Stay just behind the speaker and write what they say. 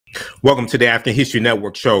Welcome to the African History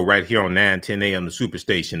Network show right here on 910 a.m. the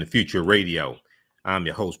Superstation, the Future Radio. I'm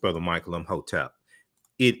your host, Brother Michael Imhotep.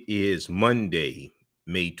 It is Monday,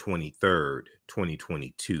 May 23rd,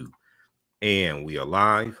 2022, and we are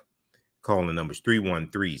live. Calling numbers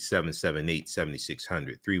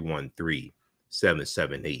 313-778-7600.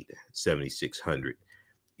 313-778-7600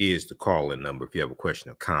 is the call-in number if you have a question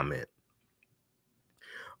or comment.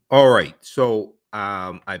 All right, so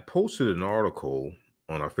I posted an article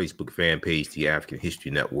on our Facebook fan page, the African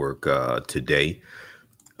History Network, today,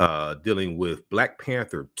 dealing with Black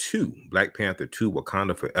Panther 2,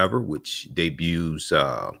 Wakanda Forever, which debuts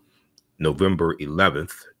November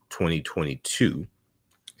 11th, 2022.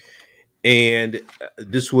 And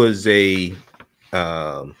this was a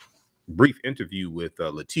brief interview with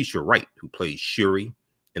Letitia Wright, who plays Shuri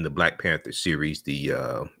in the Black Panther series,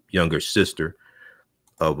 the younger sister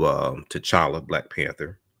of T'Challa, Black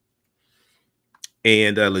Panther.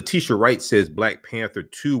 And Letitia Wright says Black Panther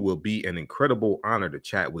 2 will be an incredible honor to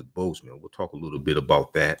Chadwick Boseman. We'll talk a little bit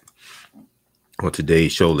about that on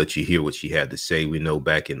today's show, let you hear what she had to say. We know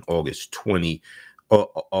back in August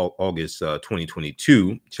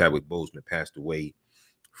 2022, Chadwick Boseman passed away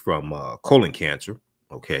from colon cancer,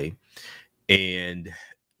 okay? And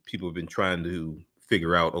people have been trying to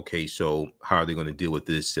figure out, okay, so how are they going to deal with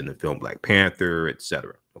this in the film Black Panther,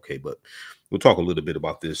 etc. Okay, but we'll talk a little bit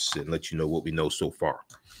about this and let you know what we know so far.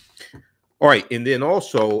 All right, and then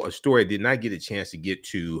also a story I did not get a chance to get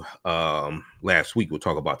to last week, we'll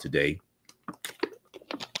talk about today.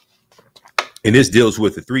 And this deals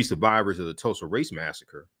with the 3 survivors of the Tulsa race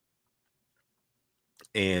massacre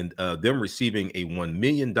and them receiving a $1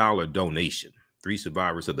 million donation. 3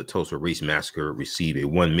 survivors of the Tulsa race massacre receive a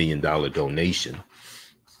 $1 million donation.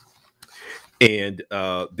 And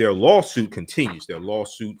their lawsuit continues. Their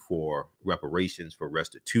lawsuit for reparations, for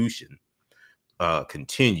restitution,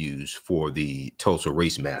 continues for the Tulsa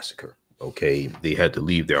race massacre. Okay, they had to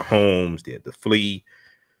leave their homes, they had to flee,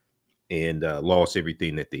 and lost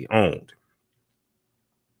everything that they owned.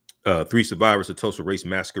 3 survivors of Tulsa race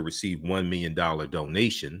massacre received $1 million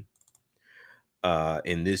donation.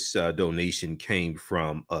 And this donation came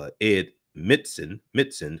from Ed Mitson,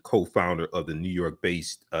 co-founder of the New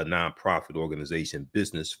York-based nonprofit organization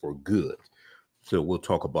Business for Good. So we'll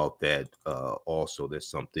talk about that also. There's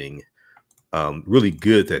something really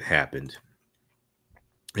good that happened.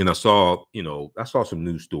 And I saw some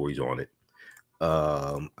news stories on it.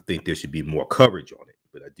 I think there should be more coverage on it,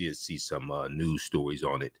 but I did see some news stories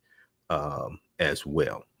on it as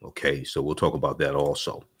well. Okay, so we'll talk about that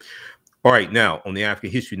also. All right, now on the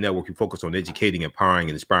African History Network, we focus on educating, empowering,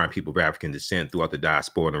 and inspiring people of African descent throughout the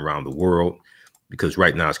diaspora and around the world. Because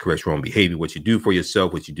right now it's correct wrong behavior. What you do for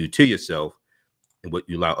yourself, what you do to yourself, and what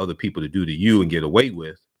you allow other people to do to you and get away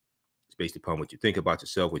with is based upon what you think about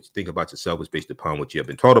yourself. What you think about yourself is based upon what you have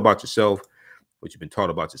been taught about yourself. What you've been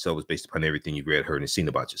taught about yourself is based upon everything you've read, heard, and seen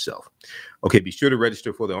about yourself. Okay, be sure to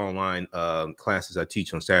register for the online classes I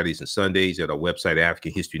teach on Saturdays and Sundays at our website,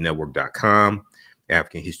 AfricanHistoryNetwork.com.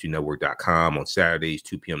 AfricanHistoryNetwork.com. On Saturdays,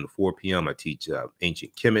 2 p.m. to 4 p.m. I teach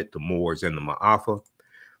ancient Kemet, the Moors, and the Maafa.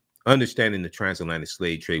 Understanding the transatlantic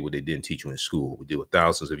slave trade, what they didn't teach you in school. We deal with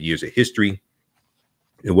thousands of years of history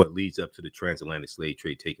and what leads up to the transatlantic slave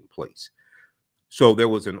trade taking place. So there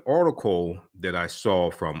was an article that I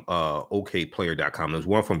saw from okplayer.com. There's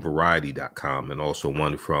one from variety.com and also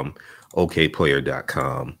one from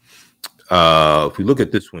okplayer.com. If we look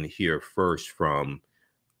at this one here first from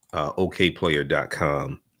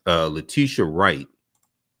okplayer.com, Letitia Wright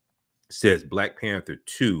says Black Panther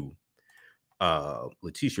 2.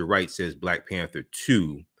 Letitia Wright says Black Panther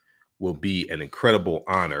 2 will be an incredible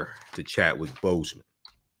honor to Chadwick Boseman.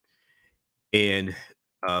 And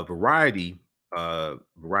Variety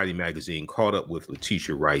magazine caught up with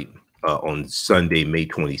Letitia Wright on Sunday, May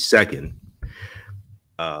 22nd,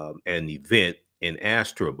 at an event, and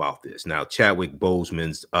asked her about this. Now, Chadwick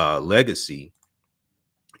Boseman's legacy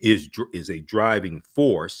is a driving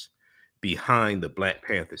force behind the Black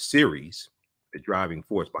Panther series,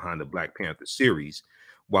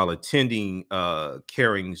 while attending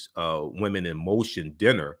Caring's Women in Motion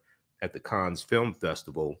dinner at the Cannes Film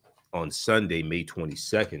Festival on Sunday, May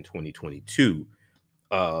 22nd, 2022.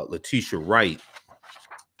 Letitia Wright,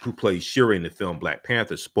 who plays Shuri in the film Black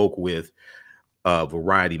Panther, spoke with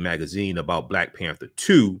Variety magazine about Black Panther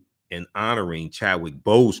 2 and honoring Chadwick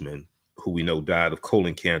Boseman, who we know died of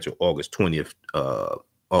colon cancer August 20th.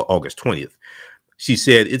 She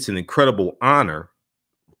said it's an incredible honor.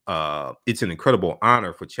 It's an incredible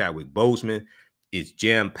honor for Chadwick Boseman. It's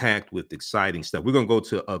jam-packed with exciting stuff. We're going to go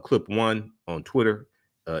to clip 1 on Twitter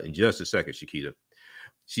in just a second, Shakita.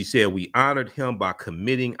 She said, we honored him by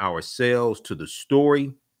committing ourselves to the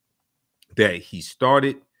story that he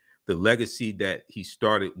started, the legacy that he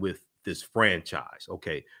started with this franchise.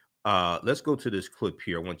 Okay, let's go to this clip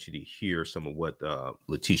here. I want you to hear some of what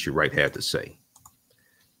Letitia Wright had to say.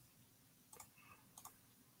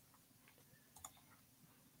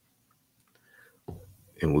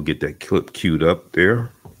 And we'll get that clip queued up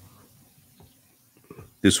there.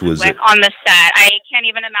 This was on the set. I can't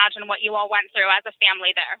even imagine what you all went through as a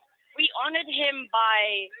family there. We honored him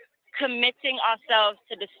by committing ourselves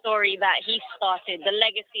to the story that he started, the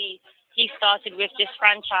legacy he started with this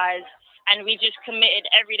franchise. And we just committed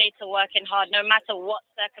every day to working hard, no matter what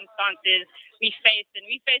circumstances we faced. And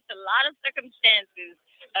we faced a lot of circumstances,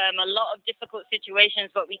 a lot of difficult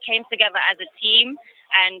situations, but we came together as a team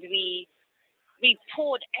and we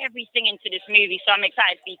poured everything into this movie. So I'm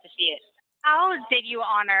excited for you to see it. How did you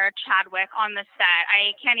honor Chadwick on the set?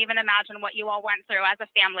 I can't even imagine what you all went through as a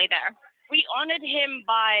family there. We honored him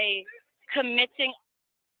by committing.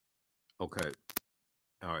 Okay.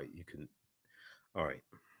 All right. You can. All right.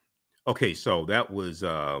 Okay. So that was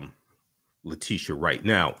Letitia Wright.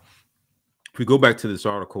 Now, if we go back to this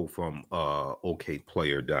article from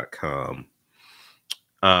okplayer.com,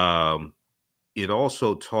 it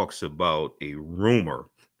also talks about a rumor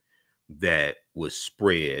that was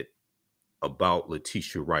spread about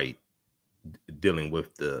Letitia Wright dealing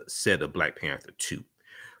with the set of Black Panther 2.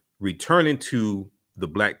 Returning to the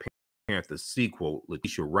Black Panther sequel,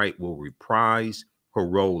 Letitia Wright will reprise her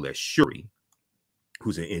role as Shuri,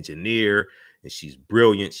 who's an engineer, and she's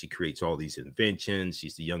brilliant. She creates all these inventions.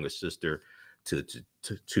 She's the younger sister to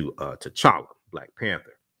T'Challa, Black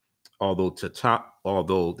Panther. Although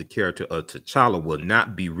the character of T'Challa will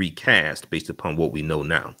not be recast based upon what we know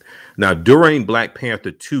now. Now, during Black Panther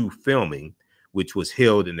 2 filming, which was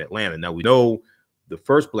held in Atlanta. Now, we know the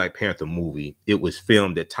first Black Panther movie, it was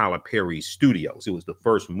filmed at Tyler Perry Studios. It was the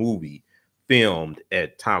first movie filmed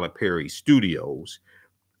at Tyler Perry Studios.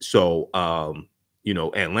 So, you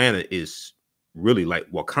know, Atlanta is really like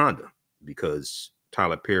Wakanda because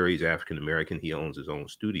Tyler Perry is African-American. He owns his own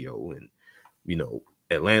studio. And, you know,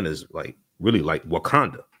 Atlanta is like really like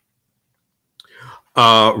Wakanda.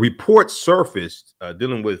 Reports surfaced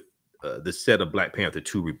dealing with the set of Black Panther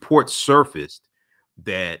 2. Reports surfaced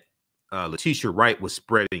that Letitia Wright was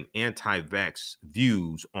spreading anti-vax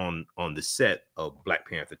views on the set of Black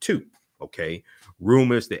Panther 2. Okay,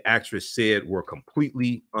 rumors the actress said were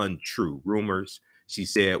completely untrue. Rumors she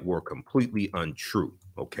said were completely untrue.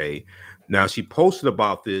 Okay, now she posted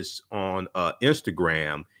about this on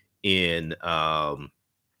Instagram in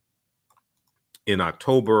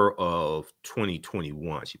October of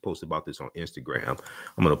 2021. She posted about this on Instagram.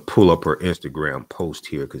 I'm going to pull up her Instagram post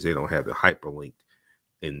here because they don't have it hyperlinked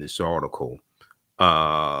in this article.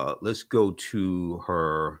 Let's go to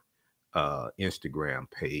her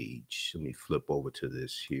Instagram page. Let me flip over to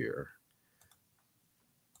this here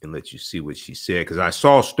and let you see what she said, because I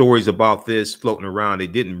saw stories about this floating around. They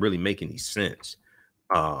didn't really make any sense.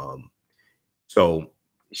 So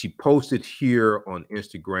she posted here on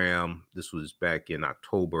Instagram. This was back in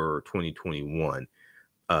October 2021.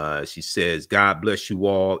 She says, God bless you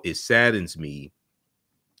all. It saddens me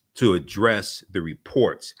to address the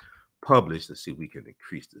reports published. Let's see if we can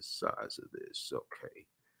increase the size of this. Okay.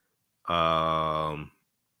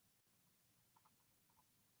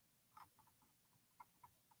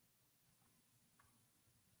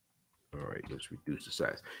 All right, let's reduce the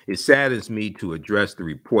size. It saddens me to address the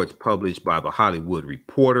reports published by the Hollywood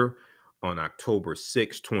Reporter on October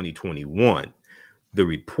 6, 2021. The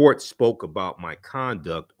report spoke about my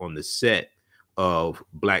conduct on the set of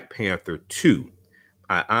Black Panther 2.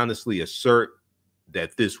 I honestly assert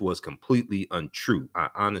that this was completely untrue. I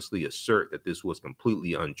honestly assert that this was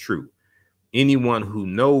completely untrue. Anyone who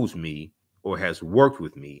knows me or has worked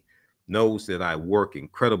with me knows that I work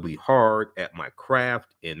incredibly hard at my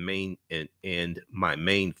craft, and my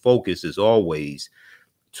main focus is always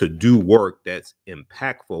to do work that's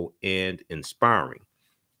impactful and inspiring.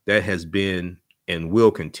 That has been and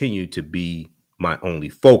will continue to be my only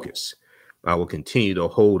focus. I will continue to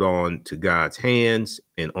hold on to God's hands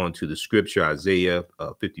and onto the scripture, Isaiah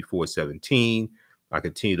 54:17. I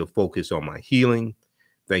continue to focus on my healing.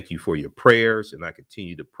 Thank you for your prayers, and I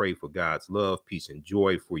continue to pray for God's love, peace, and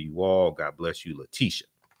joy for you all. God bless you, Letitia.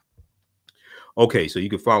 Okay, so you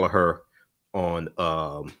can follow her on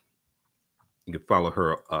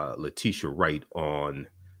Letitia Wright on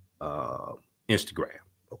Instagram.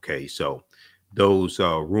 Okay, so those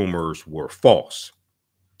rumors were false.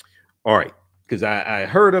 All right, because I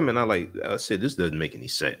heard them and I said, this doesn't make any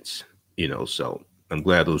sense, you know, so I'm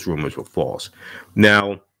glad those rumors were false.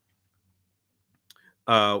 Now,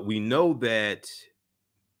 We know that,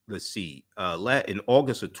 let's see, in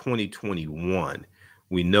August of 2021,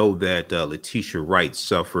 we know that Letitia Wright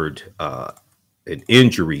suffered an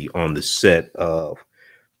injury on the set of,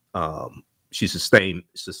 she sustained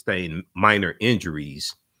minor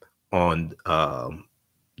injuries on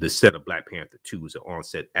the set of Black Panther 2. It was an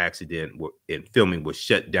on-set accident, and filming was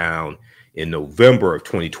shut down in November of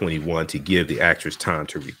 2021 to give the actress time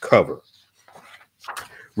to recover.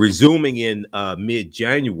 Resuming in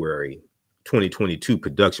mid-January 2022,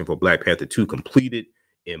 production for Black Panther 2 completed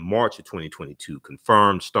in March of 2022.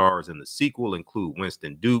 Confirmed stars in the sequel include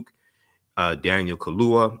Winston Duke, Daniel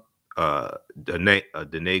Kaluuya, Danae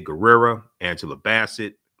Guerrera, Angela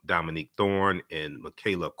Bassett, Dominique Thorne, and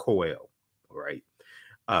Michaela Coel. All right.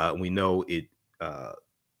 We know it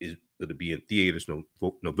is going to be in theaters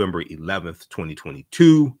November 11th,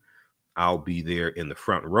 2022. I'll be there in the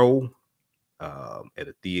front row at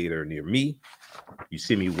a theater near me. You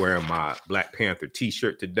see me wearing my Black Panther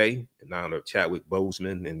t-shirt today in honor of Chadwick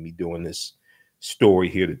Boseman and me doing this story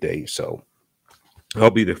here today. So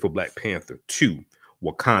I'll be there for Black Panther 2,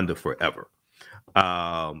 Wakanda Forever.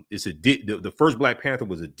 It's the first Black Panther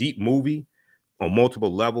was a deep movie on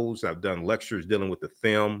multiple levels. I've done lectures dealing with the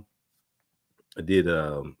film. I did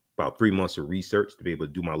about 3 months of research to be able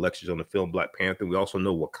to do my lectures on the film Black Panther. We also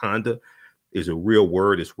know Wakanda is a real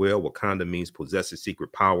word as well. Wakanda means possesses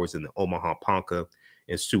secret powers in the Omaha Ponca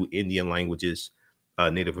and Sioux Indian languages.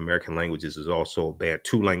 Native American languages is also a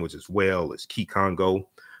Bantu language as well as Kikongo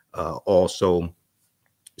also.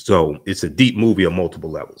 So it's a deep movie on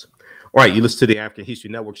multiple levels. All right, you listen to the African History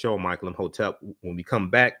Network show. Michael Imhotep. When we come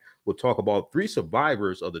back, we'll talk about 3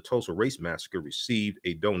 survivors of the Tulsa Race Massacre received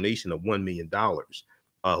a donation of $1 million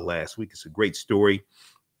last week. It's a great story.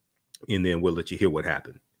 And then we'll let you hear what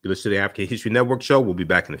happened. You listen to the African History Network show. We'll be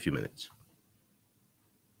back in a few minutes.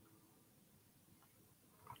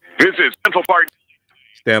 This is Central Park.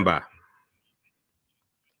 Stand by.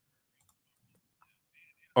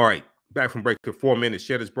 All right. Back from break for 4 minutes.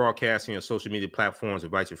 Share this broadcasting on social media platforms.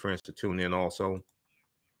 Invite your friends to tune in also.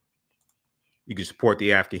 You can support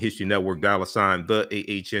the African History Network, $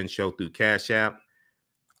 the AHN show through Cash App,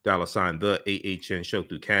 $ the AHN show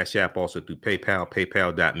through Cash App, also through PayPal,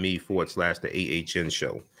 paypal.me/the AHN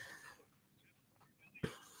show.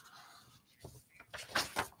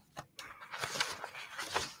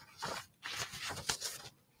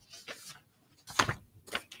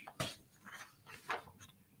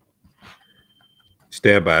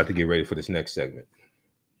 Stand by to get ready for this next segment.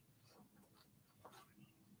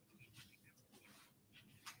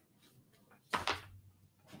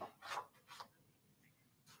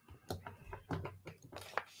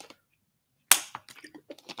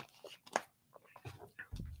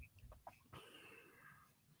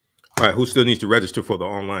 All right, who still needs to register for the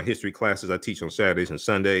online history classes I teach on Saturdays and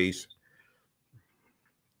Sundays?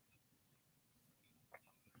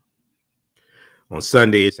 On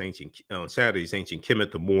Sunday, it's ancient. On Saturday, it's ancient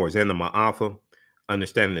Kemet, the Moors, and the Maafa.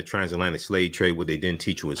 Understanding the transatlantic slave trade, what they didn't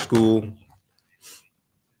teach you in school.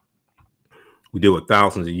 We deal with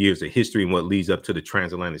thousands of years of history and what leads up to the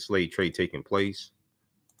transatlantic slave trade taking place.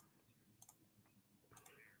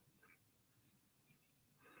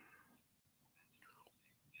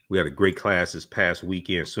 We had a great class this past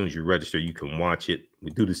weekend. As soon as you register, you can watch it.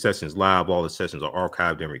 We do the sessions live. All the sessions are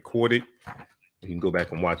archived and recorded. You can go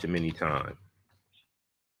back and watch them anytime.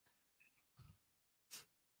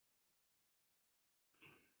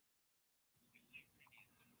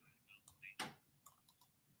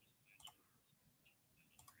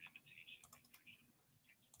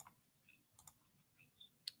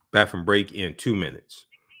 Back from break in 2 minutes.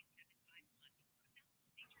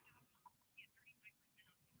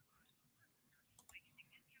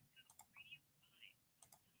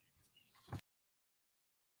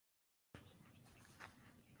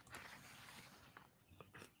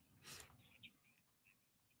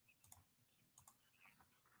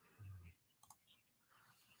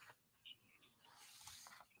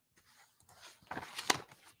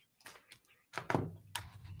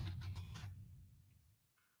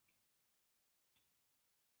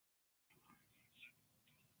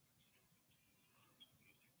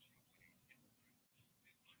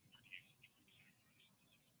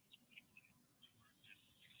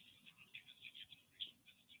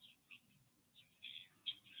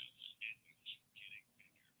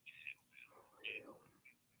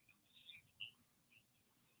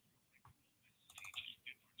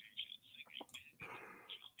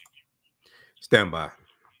 Stand by.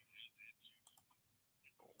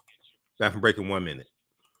 Back from break in 1 minute.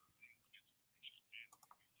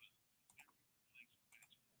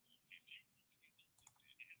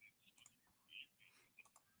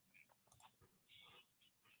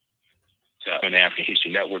 On the African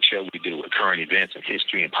History Network show, we deal with current events in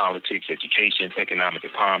history and politics, education, economic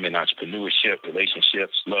empowerment, entrepreneurship,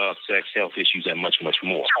 relationships, love, sex, health issues, and much, much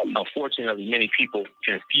more. Unfortunately, many people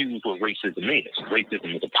confuse what racism is.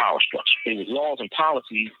 Racism is a power structure. It was laws and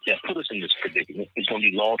policies that put us in this predicament. It's going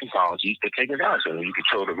to be laws and policies that take us out. So when you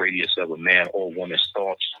control the radius of a man or woman's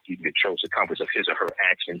thoughts, you can control the compass of his or her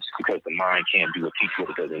actions, because the mind can't do or teach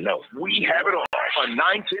what it doesn't know. We have it all on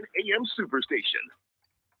 910 AM Superstation.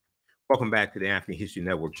 Welcome back to the African History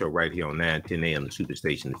Network show right here on 910 AM, the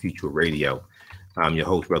Superstation, the Future Radio. I'm your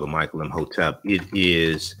host, Brother Michael M. Hotep. It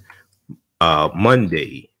is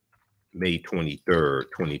Monday, May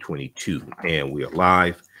 23rd, 2022, and we are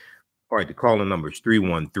live. All right, the calling number is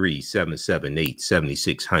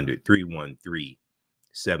 313-778-7600.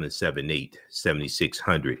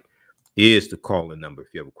 313-778-7600 is the calling number if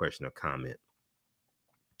you have a question or comment.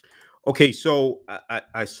 Okay, so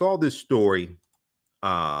I saw this story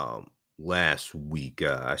last week.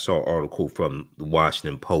 I saw an article from the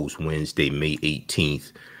Washington Post Wednesday, May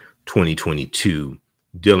 18th, 2022,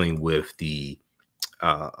 dealing with the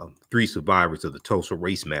 3 survivors of the Tulsa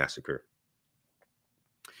race massacre.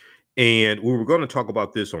 And we were going to talk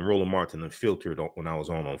about this on Roland Martin Unfiltered when I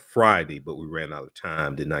was on Friday, but we ran out of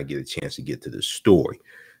time, did not get a chance to get to this story.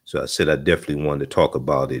 So I said I definitely wanted to talk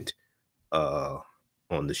about it on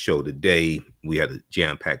the show today. We had a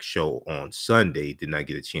jam-packed show on Sunday, did not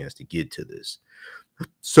get a chance to get to this.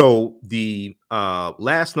 So the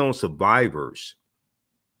last known survivors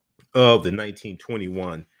of the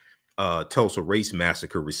 1921 Tulsa race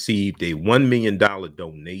massacre received a $1 million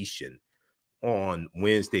donation on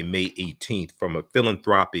Wednesday, May 18th from a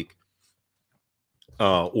philanthropic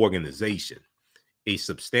organization, a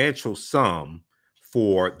substantial sum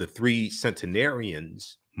for the 3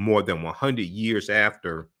 centenarians more than 100 years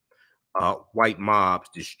after white mobs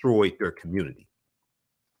destroyed their community.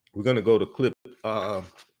 We're going to go to clip, we're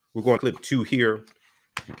going to clip 2 here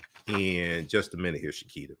in just a minute here,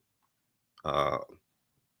 Shakita.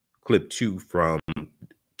 Clip 2 from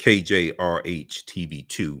KJRH TV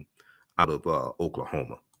 2 out of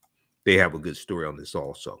Oklahoma. They have a good story on this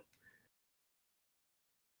also.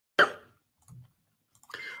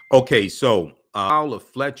 Okay, so Paula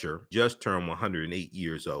Fletcher just turned 108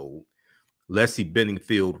 years old. Leslie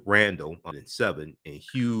Benningfield Randall, 107, and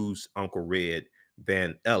Hughes Uncle Red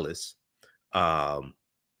Van Ellis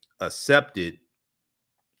accepted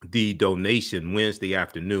the donation Wednesday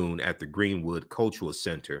afternoon at the Greenwood Cultural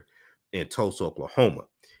Center in Tulsa, Oklahoma.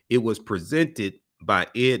 It was presented by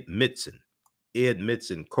Ed Mitson. Ed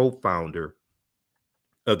Mitson, co-founder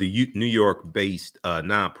of the New York-based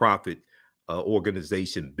nonprofit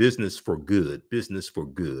organization Business for Good. Business for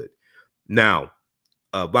Good. Now,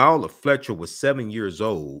 Viola Fletcher was 7 years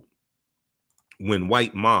old when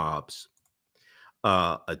white mobs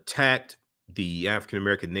attacked the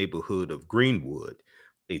African-American neighborhood of Greenwood,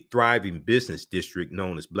 a thriving business district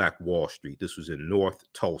known as Black Wall Street. This was in North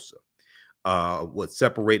Tulsa. What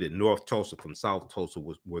separated North Tulsa from South Tulsa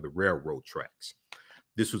were the railroad tracks.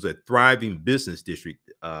 This was a thriving business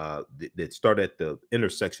district that started at the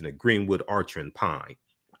intersection of Greenwood, Archer, and Pine.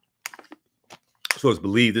 So it's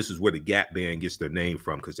believed this is where the Gap Band gets their name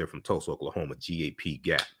from, because they're from Tulsa, Oklahoma, GAP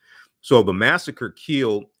Gap. So the massacre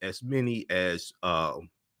killed as many as 300.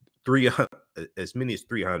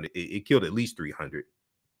 It killed at least 300.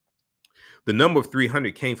 The number of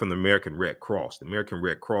 300 came from the American Red Cross. The American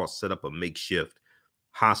Red Cross set up a makeshift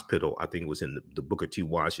hospital. I think it was in the Booker T.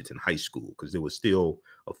 Washington High School, because there was still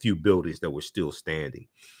a few buildings that were still standing.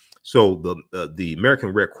 So the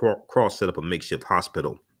American Red Cross set up a makeshift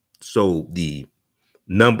hospital. So the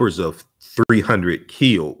numbers of 300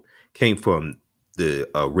 killed came from the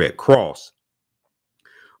Red Cross.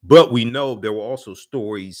 But we know there were also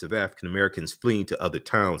stories of African Americans fleeing to other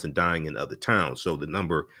towns and dying in other towns. So the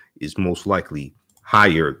number is most likely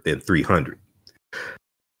higher than 300.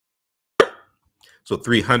 So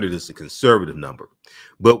 300 is a conservative number.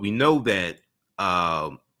 But we know that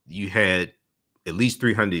you had at least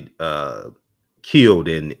 300 killed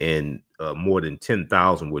and more than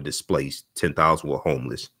 10,000 were displaced. 10,000 were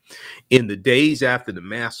homeless. In the days after the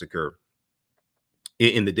massacre,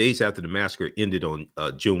 ended on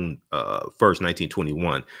June 1st,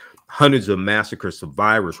 1921, hundreds of massacre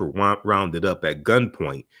survivors were rounded up at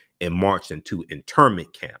gunpoint and marched into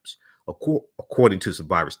internment camps, according to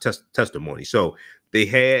survivors' testimony. So they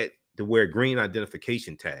had to wear green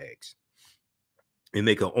identification tags, and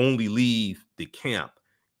they could only leave the camp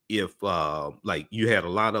if, like, you had a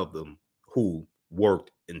lot of them who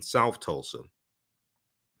worked in South Tulsa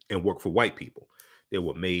and worked for white people. There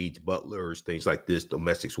were maids, butlers, things like this,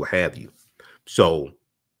 domestics, what have you. So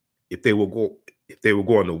if they if they were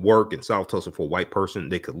going to work in South Tulsa for a white person,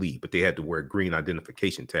 they could leave, but they had to wear green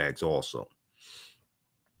identification tags also.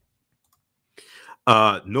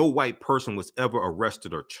 No white person was ever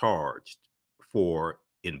arrested or charged for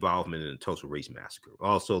involvement in the Tulsa Race Massacre.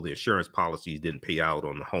 Also, the insurance policies didn't pay out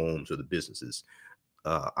on the homes or the businesses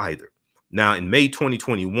either. Now, in May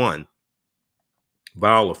 2021,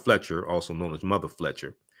 Viola Fletcher, also known as Mother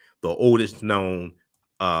Fletcher, the oldest known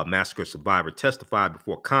massacre survivor, testified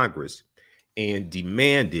before Congress and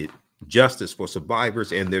demanded justice for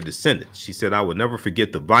survivors and their descendants. She said, "I will never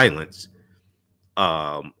forget the violence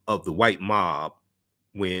of the white mob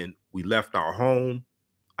when we left our home.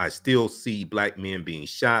 I still see black men being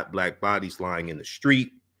shot, black bodies lying in the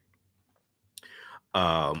street.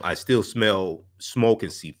 I still smell smoke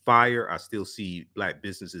and see fire. I still see black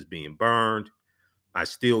businesses being burned. I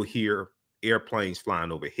still hear airplanes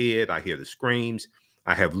flying overhead. I hear the screams.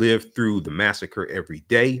 I have lived through the massacre every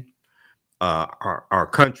day. Our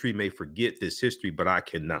country may forget this history, but I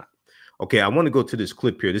cannot." Okay, I want to go to this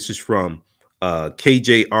clip here. This is from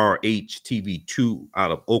KJRH TV2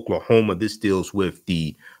 out of Oklahoma. This deals with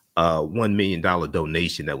the $1 million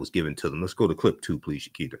donation that was given to them. Let's go to clip 2, please,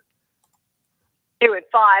 Shakita. Here at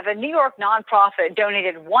 5, a New York nonprofit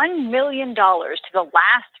donated $1 million to the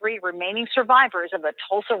last 3 remaining survivors of the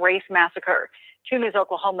Tulsa Race Massacre. 2 News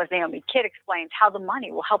Oklahoma's Naomi Kidd explains how the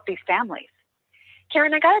money will help these families.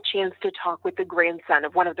 Karen, I got a chance to talk with the grandson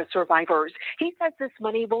of one of the survivors. He says this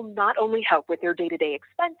money will not only help with their day-to-day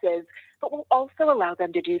expenses, but will also allow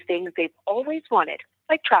them to do things they've always wanted,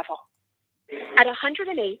 like travel. At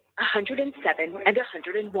 108, 107, and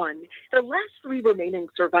 101, the last 3 remaining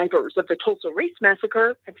survivors of the Tulsa Race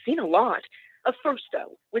Massacre have seen a lot. A first,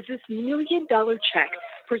 though, was this $1 million check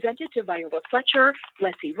presented to Viola Fletcher,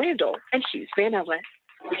 Leslie Randall, and Hughes Van Ellis.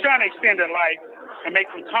 We're trying to extend their life and make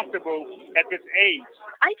them comfortable at this age.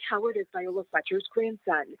 Ike Howard is Viola Fletcher's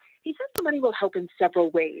grandson. He says the money will help in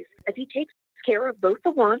several ways as he takes care of both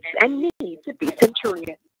the wants and needs of these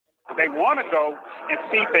centurions. They want to go and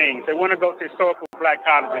see things. They want to go to historical black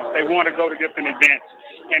colleges. They want to go to different events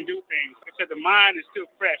and do things. Because the mind is still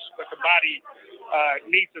fresh, but the body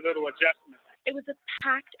needs a little adjustment. It was a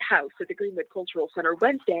packed house at the Greenwood Cultural Center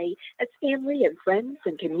Wednesday as family and friends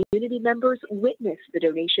and community members witnessed the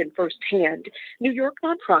donation firsthand. New York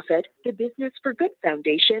nonprofit, the Business for Good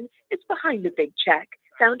Foundation, is behind the big check.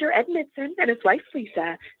 Founder Ed Mitson and his wife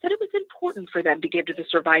Lisa said it was important for them to give to the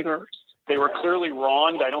survivors. They were clearly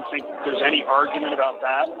wronged. I don't think there's any argument about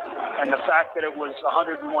that. And the fact that it was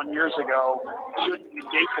 101 years ago shouldn't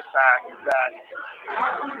negate the fact that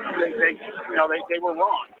they were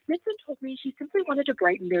wrong. Mitson told me she simply wanted to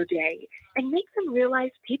brighten their day and make them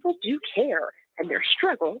realize people do care and their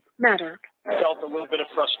struggles matter. I felt a little bit of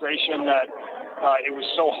frustration that it was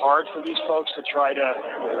so hard for these folks to try to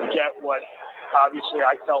get what obviously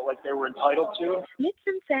I felt like they were entitled to.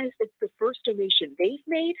 Mitson says it's the first donation they've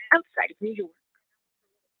made outside of New York.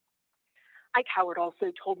 Ike Howard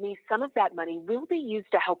also told me some of that money will be used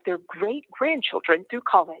to help their great-grandchildren through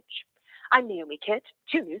college. I'm Naomi Kitt,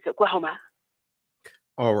 2 News Oklahoma.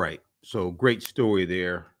 All right. So great story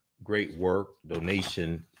there. Great work.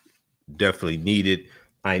 Donation definitely needed.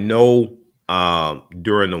 I know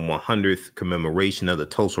during the 100th commemoration of the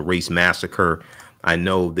Tulsa Race Massacre, I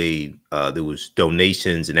know there was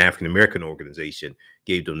donations. An African-American organization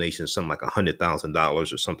gave donations, something like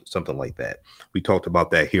 $100,000 or something like that. We talked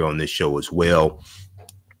about that here on this show as well.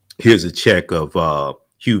 Here's a check of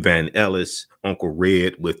Hugh Van Ellis, Uncle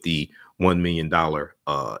Red, with the $1 million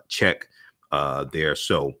check there.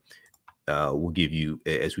 So we'll give you,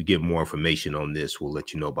 as we get more information on this, we'll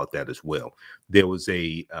let you know about that as well. There was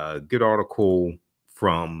a good article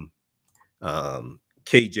from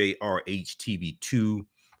KJRH TV2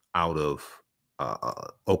 out of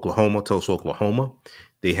Oklahoma, Tulsa, Oklahoma.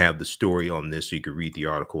 They have the story on this, so you can read the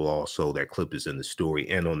article also. That clip is in the story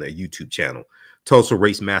and on their YouTube channel. Tulsa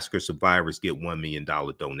Race Massacre survivors get $1 million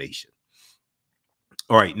donation.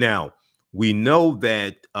 All right, now we know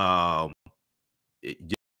that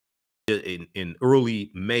in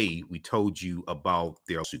early May, we told you about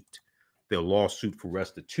their lawsuit for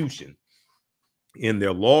restitution. In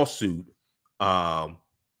their lawsuit,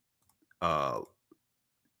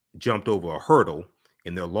 jumped over a hurdle,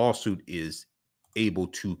 and their lawsuit is able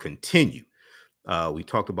to continue. We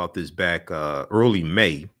talked about this back early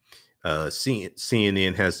May.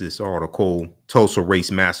 CNN has this article: Tulsa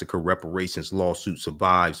Race Massacre reparations lawsuit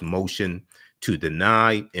survives motion to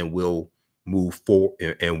deny and will move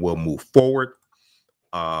forward.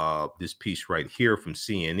 This piece right here from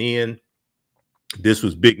CNN. This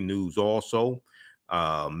was big news also.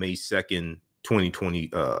 May 2nd,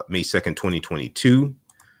 2022.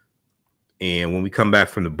 And when we come back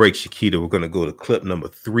from the break, Shakita, we're going to go to clip number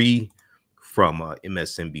 3 from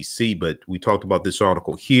MSNBC. But we talked about this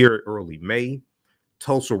article here early May.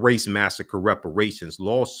 Tulsa Race Massacre Reparations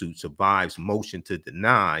lawsuit survives motion to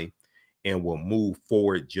deny and will move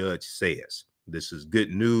forward, judge says. This is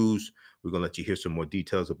good news. We're going to let you hear some more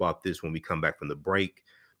details about this when we come back from the break.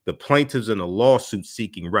 The plaintiffs in a lawsuit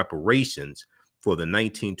seeking reparations for the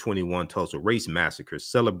 1921 Tulsa Race Massacre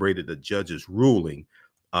celebrated the judge's ruling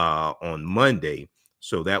on Monday.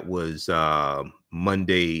 So that was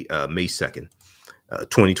Monday, May 2nd,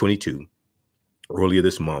 2022, earlier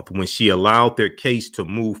this month, when she allowed their case to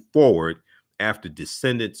move forward after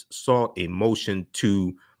defendants sought a motion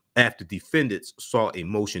to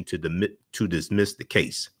dismiss the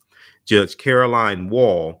case. Judge Caroline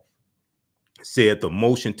Wall said the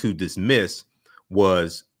motion to dismiss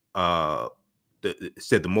was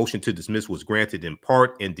granted in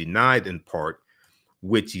part and denied in part,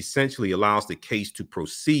 which essentially allows the case to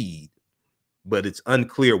proceed, but it's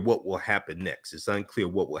unclear what will happen next. It's unclear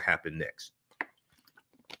what will happen next.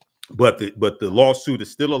 But the lawsuit is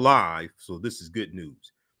still alive, so this is good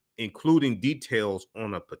news, including details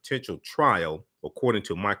on a potential trial, according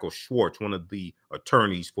to Michael Schwartz, one of the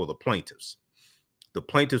attorneys for the plaintiffs. The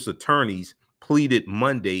plaintiffs' attorneys pleaded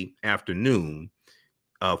Monday afternoon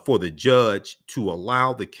for the judge to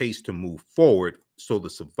allow the case to move forward so the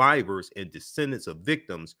survivors and descendants of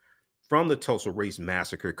victims from the Tulsa Race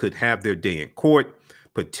Massacre could have their day in court,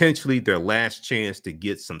 potentially their last chance to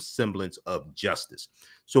get some semblance of justice.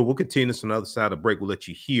 So we'll continue this on the other side of the break. We'll let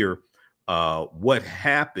you hear what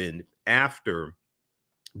happened after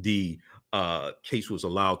the case was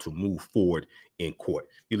allowed to move forward in court.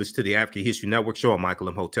 You listen to the African History Network show. I'm Michael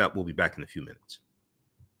Imhotep. We'll be back in a few minutes.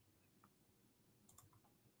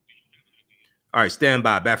 All right, stand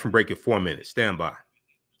by. Back from break in 4 minutes. Stand by.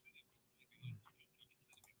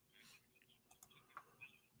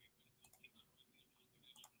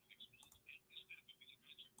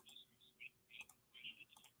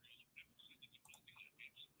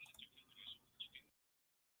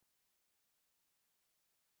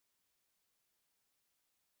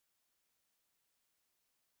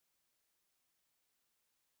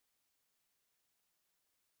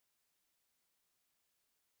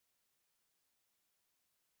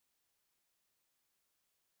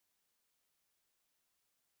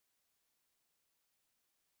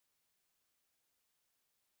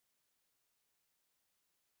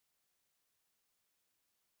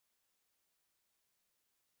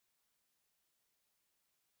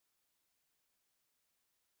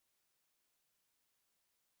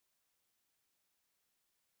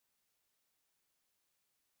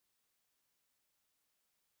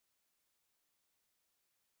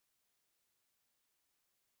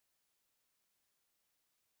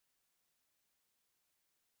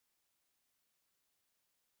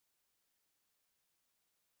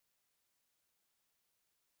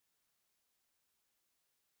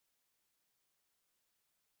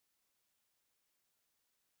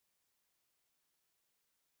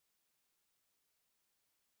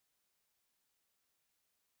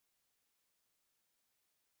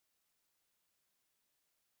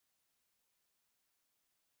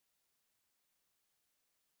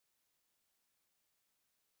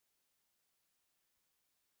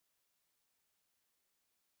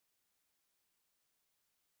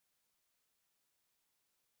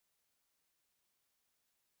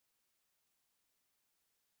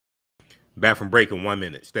 Back from break in 1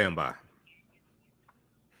 minute. Stand by.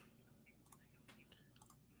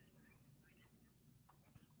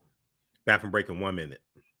 Back from break in 1 minute.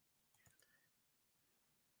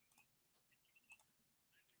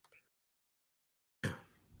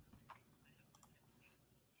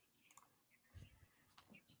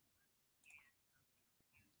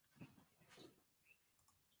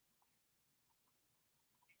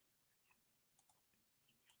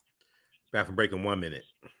 Back from break in 1 minute.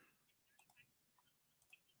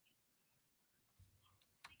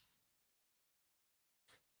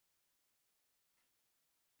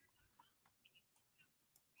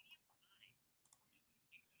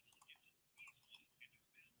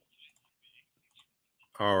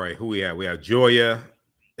 All right, who we have? We have Joya,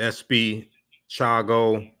 SB,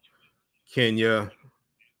 Chago, Kenya.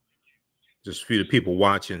 Just a few of the people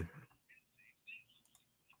watching.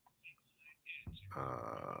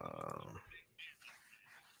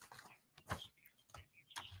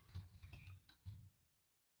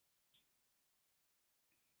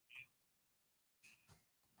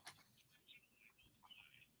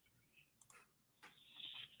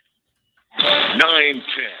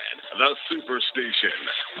 The Superstation,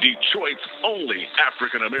 Detroit's only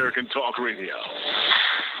African-American talk radio.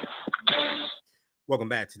 Welcome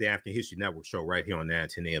back to the African History Network show right here on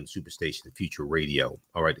 910 AM Superstation, the Future Radio.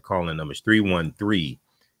 All right, the call-in number is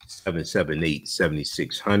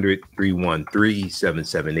 313-778-7600,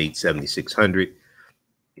 313-778-7600.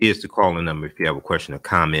 Here's the call-in number if you have a question or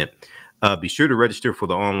comment. Be sure to register for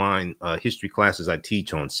the online history classes I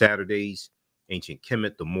teach on Saturdays, Ancient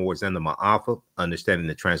Kemet, the Moors, and the Maafa, Understanding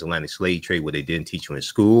the Transatlantic Slave Trade, what they didn't teach you in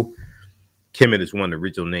school. Kemet is one of the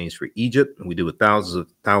original names for Egypt, and we do with thousands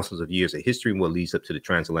of years of history and what leads up to the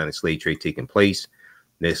transatlantic slave trade taking place.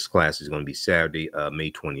 Next class is going to be Saturday,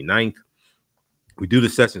 May 29th. We do the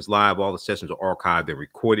sessions live. All the sessions are archived and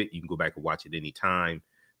recorded. You can go back and watch it anytime.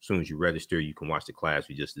 As soon as you register, you can watch the class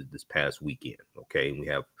we just did this past weekend. Okay, and we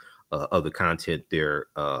have other content there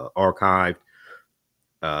archived.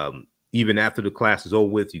 Even after the class is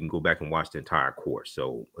over with, you can go back and watch the entire course.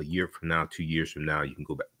 So a year from now, 2 years from now, you can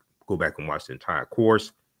go back and watch the entire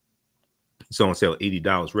course. It's on sale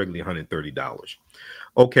 $80, regularly $130.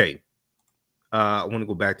 Okay. I want to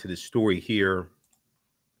go back to this story here.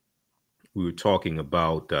 We were talking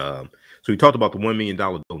about, so we talked about the $1 million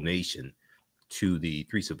donation to the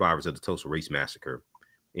 3 survivors of the Tulsa Race Massacre.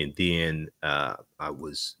 And then I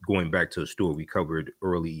was going back to a story we covered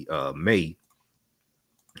early May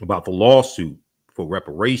about the lawsuit for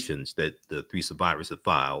reparations that the 3 survivors have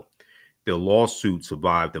filed. The lawsuit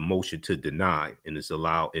survived the motion to deny, and it's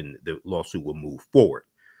allowed, and the lawsuit will move forward.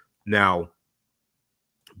 Now,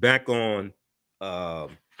 back on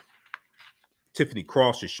Tiffany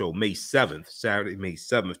Cross's show, May 7th, Saturday, May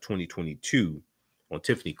 7th, 2022, on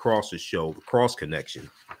Tiffany Cross's show, The Cross Connection,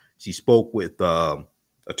 she spoke with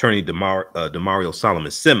attorney Demario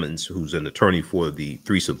Solomon Simmons, who's an attorney for the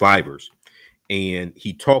 3 survivors, and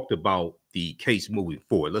he talked about the case moving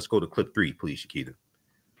forward. Let's go to clip 3, please, Shakita.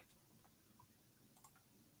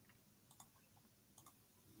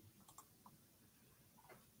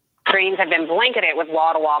 Screens have been blanketed with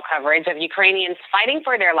wall-to-wall coverage of Ukrainians fighting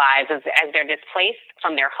for their lives as they're displaced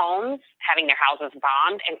from their homes, having their houses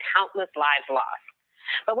bombed, and countless lives lost.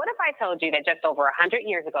 But what if I told you that just over 100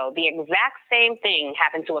 years ago, the exact same thing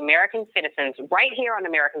happened to American citizens right here on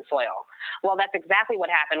American soil? Well, that's exactly what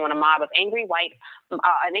happened when an angry white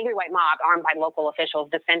mob armed by local officials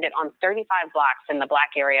descended on 35 blocks in the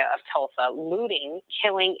Black area of Tulsa, looting,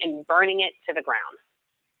 killing, and burning it to the ground.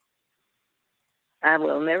 I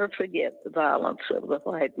will never forget the violence of the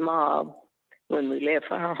white mob when we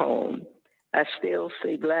left our home. I still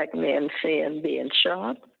see Black men being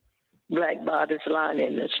shot, Black bodies lying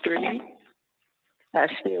in the street. I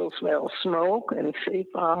still smell smoke and see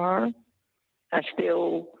fire. I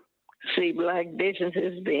still see Black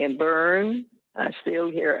businesses being burned. I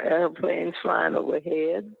still hear airplanes flying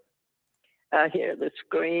overhead. I hear the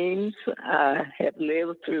screams. I have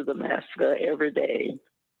lived through the massacre every day.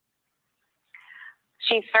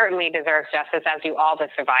 She certainly deserves justice, as do all the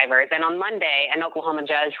survivors. And on Monday, an Oklahoma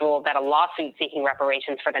judge ruled that a lawsuit seeking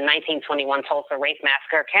reparations for the 1921 Tulsa Race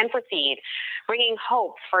Massacre can proceed, bringing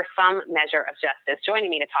hope for some measure of justice. Joining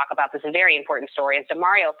me to talk about this very important story is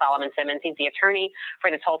Demario Solomon Simmons. He's the attorney for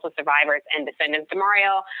the Tulsa survivors and descendants.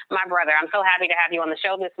 Demario, my brother, I'm so happy to have you on the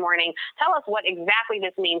show this morning. Tell us what exactly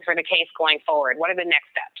this means for the case going forward. What are the next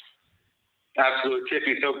steps? Absolutely,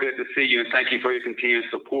 Tiffany. So good to see you, and thank you for your continued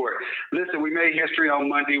support. Listen, we made history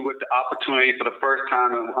on Monday with the opportunity for the first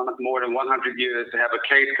time in more than 100 years to have a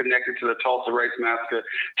case connected to the Tulsa Race Massacre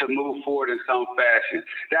to move forward in some fashion.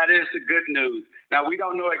 That is the good news. Now, we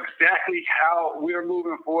don't know exactly how we're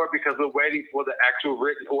moving forward because we're waiting for the actual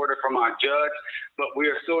written order from our judge, but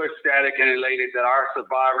we are so ecstatic and elated that our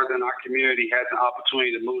survivors and our community has an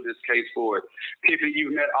opportunity to move this case forward. Tiffany,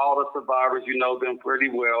 you've met all the survivors. You know them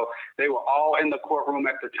pretty well. They were all in the courtroom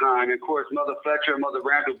at the time. And of course, Mother Fletcher and Mother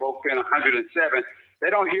Randall both been 107. They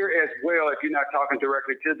don't hear as well if you're not talking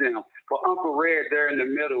directly to them. But Uncle Red, there in the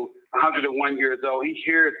middle, 101 years old, he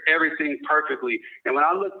hears everything perfectly. And when I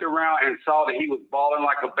looked around and saw that he was bawling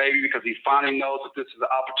like a baby because he finally knows that this is an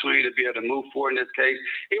opportunity to be able to move forward in this case,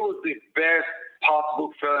 it was the best possible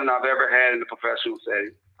feeling I've ever had in a professional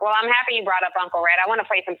setting. Well, I'm happy you brought up Uncle Red. I want to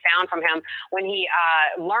play some sound from him when he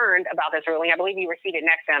learned about this ruling. I believe you were seated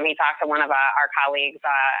next to him. He talked to one of our colleagues,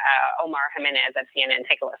 Omar Jimenez at CNN.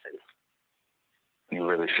 Take a listen. You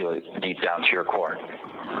really feel it deep down to your core.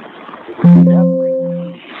 It's been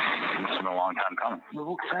a long time coming.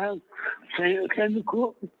 Long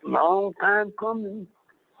time coming.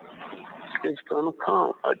 It's gonna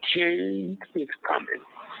come. A change is coming.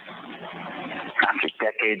 After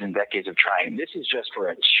decades and decades of trying, this is just for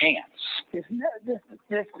a chance.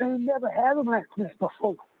 This thing never happened like this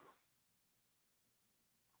before.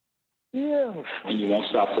 Yes. And you won't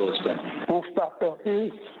stop till it's done. Won't stop till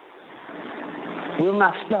it's. Will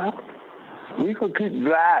not stop We could keep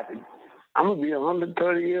driving. I'm gonna be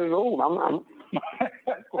 130 years old. I'll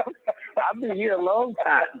be here a long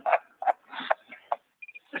time.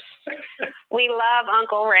 We love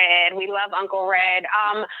Uncle Red. We love Uncle Red.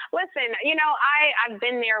 Listen, you know, I've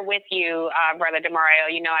been there with you, Brother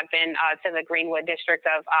DeMario. You know, I've been to the Greenwood district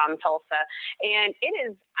of Tulsa, and it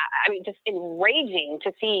is, I mean, just enraging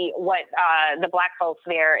to see what the Black folks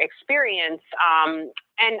there experience.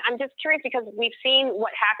 And I'm just curious because we've seen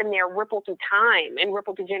what happened there ripple through time and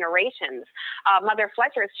ripple through generations. Mother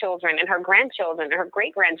Fletcher's children and her grandchildren and her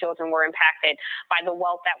great-grandchildren were impacted by the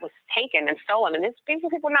wealth that was taken and stolen. And these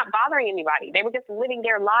people were not bothering anybody. They were just living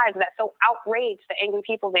their lives that so outraged the angry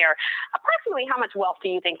people there. Approximately how much wealth do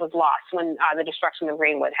you think was lost when the destruction of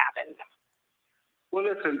Greenwood happened? Well,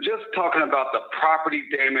 listen, just talking about the property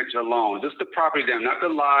damage alone, just the property damage, not the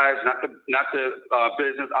lives, not the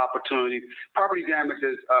business opportunities. Property damage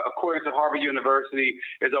is, according to Harvard University,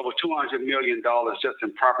 is over $200 million just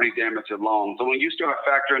in property damage alone. So when you start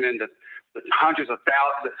factoring in the hundreds of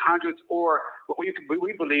thousands, or what we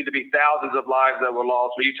believe to be thousands of lives that were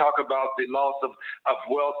lost. When you talk about the loss of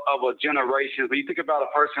wealth of a generation, when you think about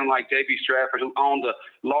a person like J.B. Stratford, who owned the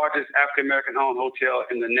largest African-American owned hotel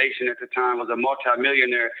in the nation at the time, was a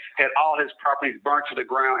multimillionaire, had all his properties burnt to the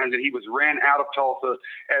ground, and then he was ran out of Tulsa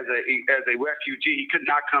as a refugee. He could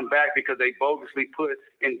not come back because they bogusly put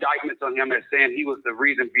indictments on him as saying he was the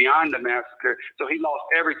reason beyond the massacre. So he lost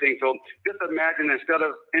everything. So just imagine, instead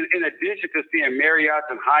of, in addition to seeing Marriott's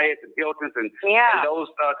and Hyatt's and Hilton's and those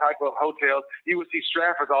type of hotels, you would see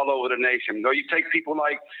Stratfords all over the nation. Or you take people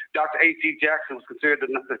like Dr. A.T. Jackson, was considered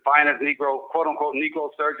the finest Negro, quote unquote,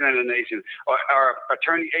 Negro surgeon in the nation, or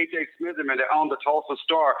attorney A.J. Smitherman that owned the Tulsa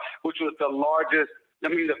Star, which was the largest,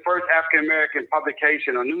 the first African-American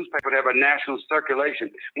publication or newspaper to have a national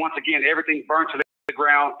circulation. Once again, everything burnt to the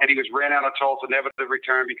ground, and he was ran out of Tulsa, never to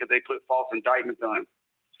return because they put false indictments on him.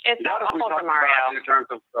 It's awful, Mario. In terms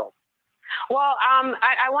of wealth. Well,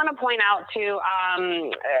 I want to point out to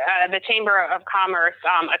the Chamber of Commerce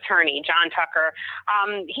attorney, John Tucker.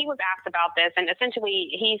 He was asked about this, and essentially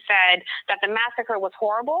he said that the massacre was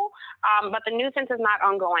horrible, but the nuisance is not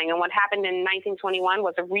ongoing. And what happened in 1921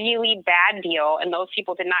 was a really bad deal, and those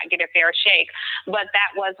people did not get a fair shake. But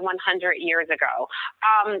that was 100 years ago.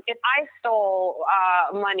 If I stole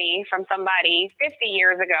money from somebody 50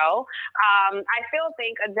 years ago, I still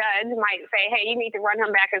think a judge might say, hey, you need to run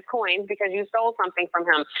him back his coins because you stole something from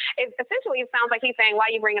him. It sounds like he's saying, why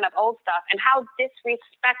are you bringing up old stuff? And how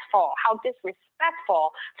disrespectful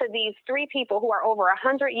to these three people who are over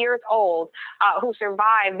 100 years old, who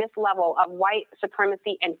survived this level of white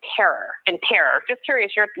supremacy and terror. Just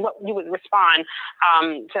curious what you would respond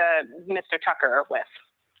to Mr. Tucker with.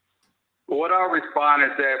 What I'll respond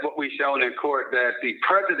is that what we've shown in court, that the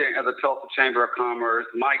president of the Tulsa Chamber of Commerce,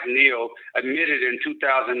 Mike Neal, admitted in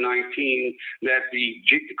 2019 that the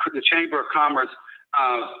Chamber of Commerce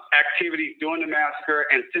activities during the massacre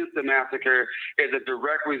and since the massacre is a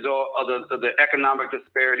direct result of the economic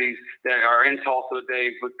disparities that are in Tulsa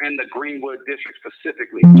today, within the Greenwood district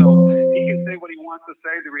specifically. So he can say what he wants to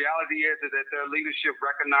say. The reality is that their leadership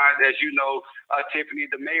recognized, as you know, Tiffany,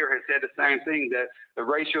 the mayor has said the same thing, that the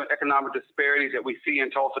racial and economic disparities that we see in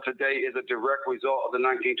Tulsa today is a direct result of the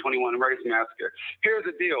 1921 race massacre. Here's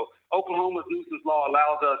the deal. Oklahoma's nuisance law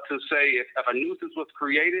allows us to say if a nuisance was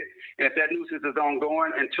created and if that nuisance is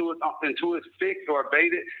ongoing until it's fixed or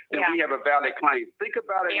abated, then we have a valid claim. Think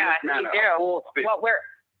about it in this manner. Well, I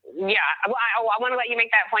want to let you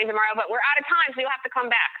make that point tomorrow, but we're out of time, so you'll have to come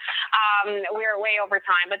back. We're way over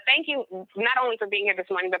time. But thank you not only for being here this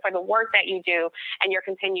morning, but for the work that you do and your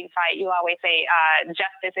continued fight. You always say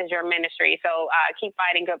justice is your ministry. So keep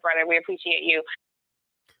fighting, good brother. We appreciate you.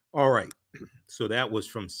 All right. So that was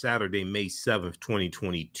from Saturday, May 7th,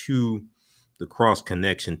 2022. The Cross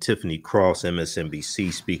Connection, Tiffany Cross,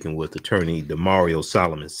 MSNBC, speaking with attorney DeMario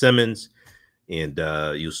Solomon Simmons. And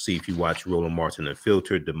you'll see if you watch Roland Martin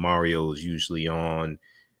Unfiltered, DeMario is usually on,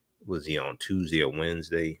 was he on Tuesday or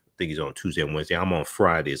Wednesday? I think he's on Tuesday and Wednesday. I'm on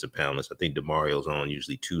Friday as a panelist. I think DeMario's on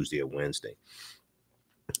usually Tuesday or Wednesday.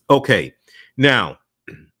 Okay. Now,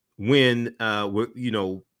 when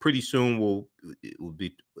pretty soon it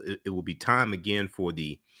will be time again for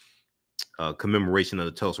the commemoration of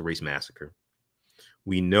the Tulsa Race Massacre.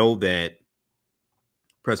 We know that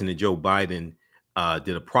President Joe Biden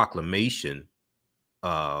did a proclamation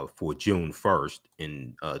for June 1st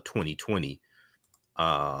in 2020,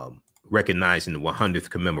 recognizing the 100th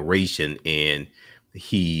commemoration, and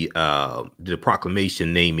he did a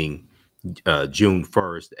proclamation naming June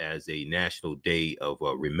 1st as a national day of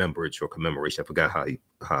remembrance or commemoration. I forgot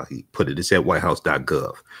how he put it. It's at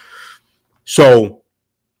whitehouse.gov. So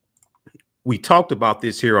we talked about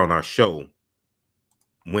this here on our show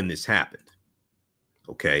when this happened.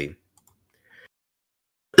 Okay.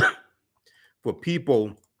 For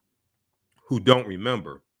people who don't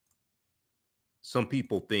remember, some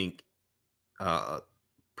people think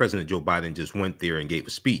President Joe Biden just went there and gave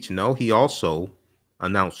a speech. No, he also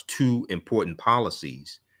announced two important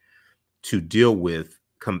policies to deal with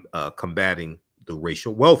combating the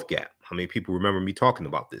racial wealth gap. How many people remember me talking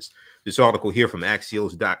about this? This article here from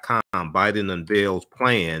Axios.com, Biden unveils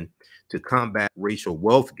plan to combat racial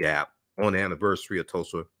wealth gap on the anniversary of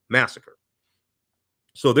Tulsa massacre.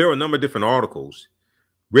 So there are a number of different articles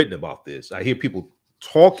written about this. I hear people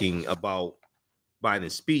talking about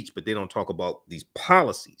Biden's speech, but they don't talk about these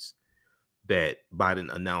policies that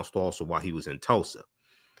Biden announced also while he was in Tulsa.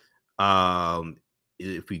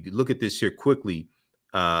 If we look at this here quickly,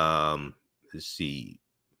 let's see.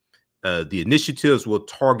 The initiatives will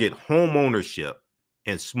target home ownership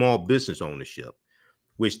and small business ownership,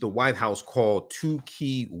 which the White House called two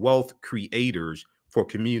key wealth creators for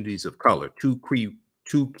communities of color. Two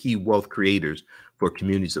key wealth creators for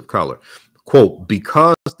communities of color. Quote,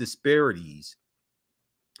 because disparities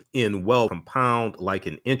in wealth compound like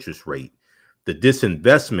an interest rate, the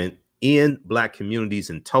disinvestment in Black communities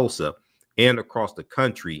in Tulsa and across the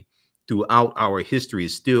country throughout our history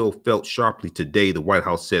is still felt sharply today, the White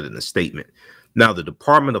House said in a statement. Now, the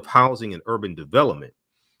Department of Housing and Urban Development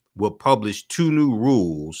will publish two new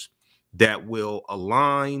rules that will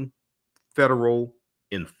align federal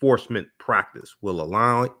enforcement practice,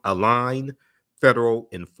 align federal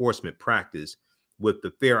enforcement practice with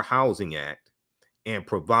the Fair Housing Act and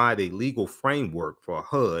provide a legal framework for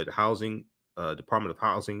HUD, Department of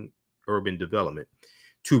Housing Urban Development,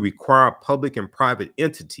 to require public and private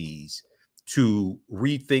entities to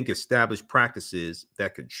rethink established practices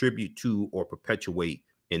that contribute to or perpetuate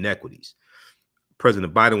inequities.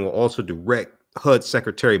 President Biden will also direct HUD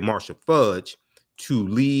Secretary Marcia Fudge to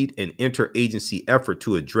lead an interagency effort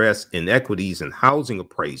to address inequities in housing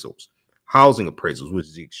appraisals, which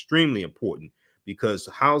is extremely important because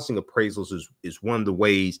housing appraisals is one of the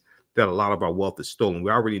ways that a lot of our wealth is stolen.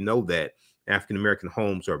 We already know that African-American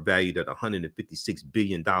homes are valued at $156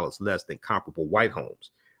 billion less than comparable white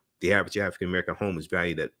homes. The average African-American home is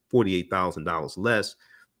valued at $48,000 less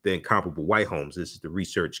than comparable white homes. This is the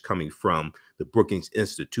research coming from the Brookings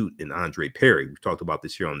Institute and Andre Perry. We've talked about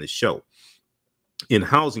this here on this show. In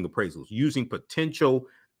housing appraisals, using potential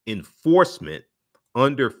enforcement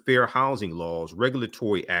under fair housing laws,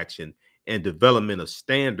 regulatory action, and development of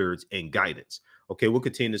standards and guidance. Okay, we'll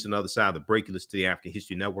continue this another side of the break. You listen to the African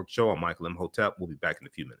History Network show. I'm Michael Imhotep. We'll be back in a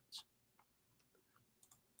few minutes.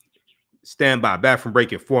 Stand by. Back from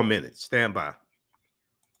break in 4 minutes. Stand by.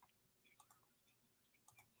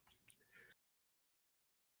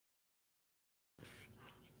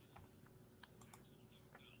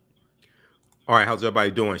 All right, how's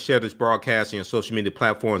everybody doing? Share this broadcast on your social media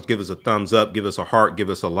platforms. Give us a thumbs up. Give us a heart. Give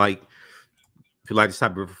us a like. If you like this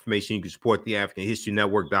type of information, you can support the African History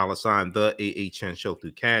Network, $, the AHN show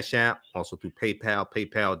through Cash App, also through PayPal,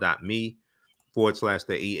 paypal.me/the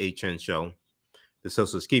AHN show. This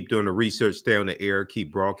helps us keep doing the research, stay on the air,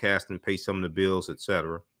 keep broadcasting, pay some of the bills,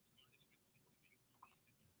 etc.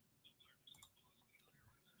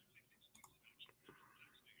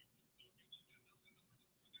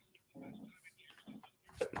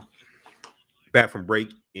 Back from break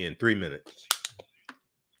in 3 minutes.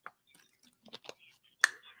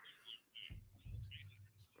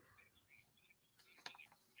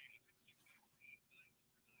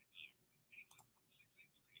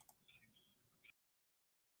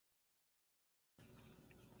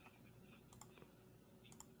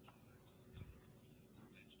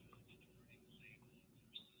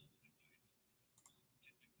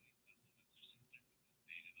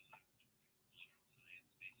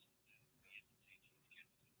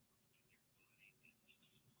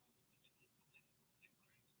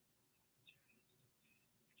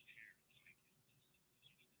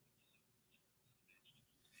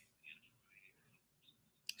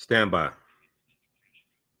 Stand by.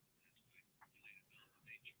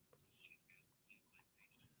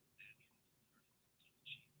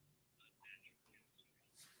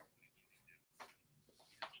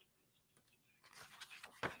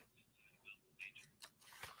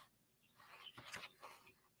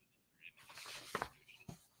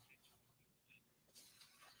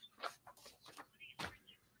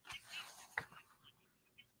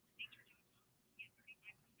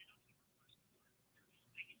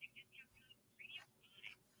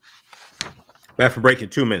 Back for break in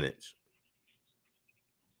 2 minutes.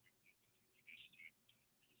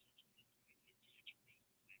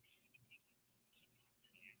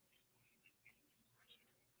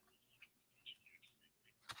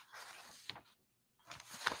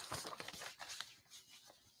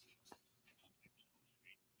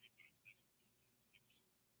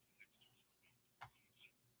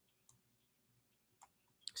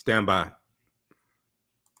 Stand by.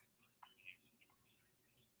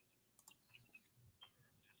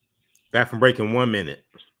 Back from break in 1 minute.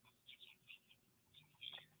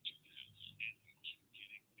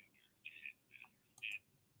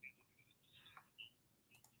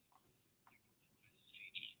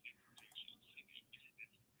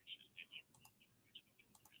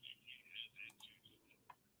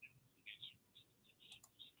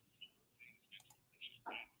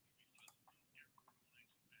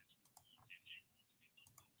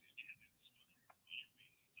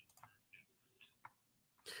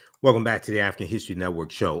 Welcome back to the African History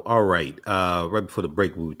Network show. All right. Right before the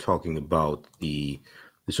break, we were talking about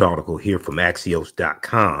this article here from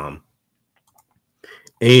Axios.com.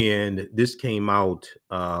 And this came out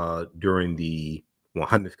during the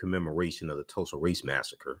 100th commemoration of the Tulsa Race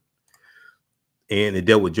Massacre. And it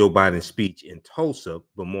dealt with Joe Biden's speech in Tulsa,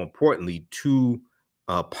 but more importantly, two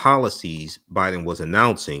policies Biden was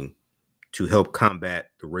announcing to help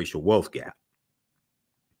combat the racial wealth gap.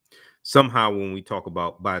 Somehow, when we talk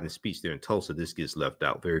about Biden's speech there in Tulsa, this gets left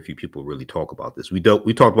out. Very few people really talk about this. We talked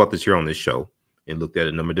about this here on this show and looked at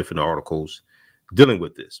a number of different articles dealing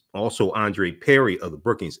with this. Also, Andre Perry of the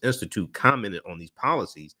Brookings Institute commented on these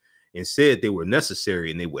policies and said they were necessary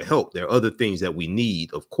and they would help. There are other things that we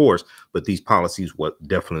need, of course, but these policies would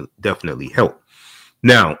definitely help.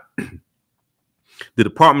 Now, the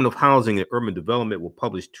Department of Housing and Urban Development will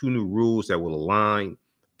publish 2 new rules that will align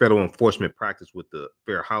federal enforcement practice with the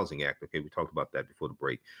Fair Housing Act. Okay, we talked about that before the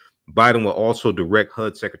break. Biden will also direct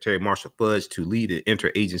HUD Secretary Marshall Fudge to lead an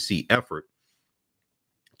interagency effort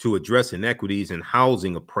to address inequities in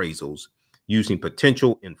housing appraisals using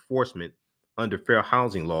potential enforcement under fair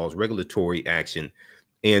housing laws, regulatory action,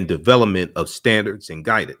 and development of standards and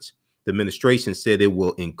guidance. The administration said it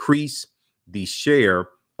will increase the share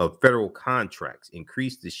of federal contracts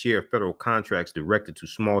directed to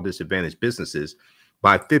small disadvantaged businesses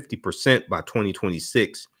by 50% by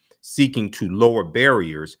 2026, seeking to lower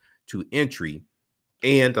barriers to entry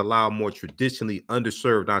and allow more traditionally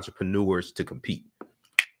underserved entrepreneurs to compete.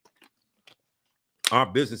 Our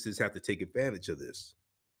businesses have to take advantage of this.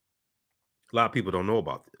 A lot of people don't know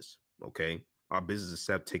about this, okay? Our businesses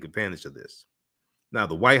have to take advantage of this. Now,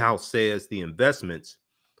 the White House says the investments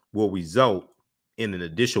will result in an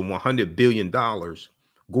additional $100 billion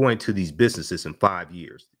going to these businesses in 5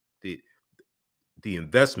 years. The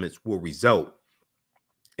investments will result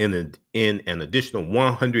in an additional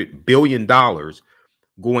 $100 billion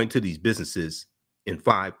going to these businesses in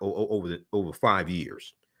over 5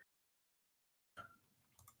 years.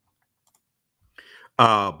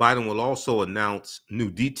 Biden will also announce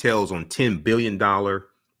new details on $10 billion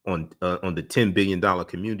on the $10 billion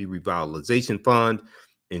community revitalization fund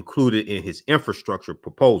included in his infrastructure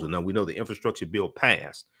proposal. Now, we know the infrastructure bill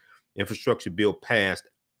passed. Infrastructure bill passed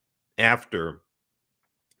after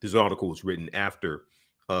this article was written, after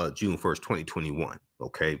June 1st, 2021.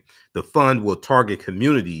 Okay. The fund will target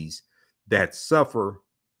communities that suffer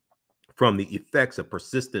from the effects of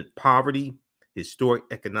persistent poverty, historic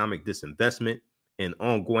economic disinvestment, and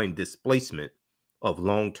ongoing displacement of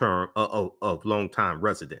long-time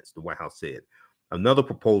residents, the White House said. Another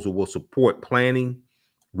proposal will support planning,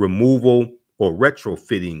 removal, or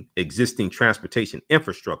retrofitting existing transportation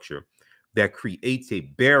infrastructure that creates a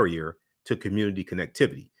barrier to community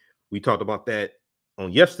connectivity. We talked about that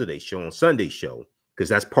on yesterday's show, on Sunday's show, because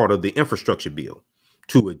that's part of the infrastructure bill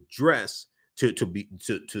to address, to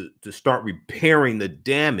start repairing the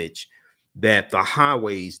damage that the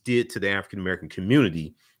highways did to the African-American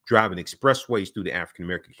community, driving expressways through the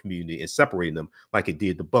African-American community and separating them like it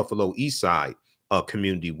did the Buffalo East Side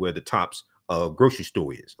community where the Tops grocery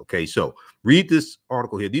store is. Okay, so read this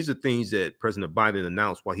article here. These are things that President Biden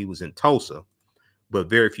announced while he was in Tulsa, but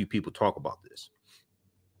very few people talk about this.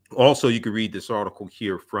 Also, you can read this article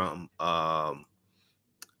here from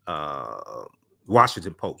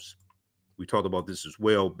Washington Post. We talked about this as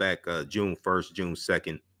well back June 1st, June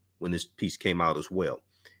 2nd, when this piece came out as well.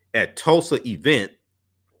 At Tulsa event,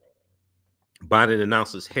 Biden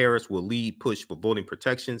announces Harris will lead push for voting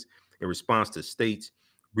protections in response to states'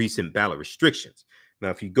 recent ballot restrictions. Now,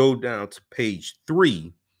 if you go down to page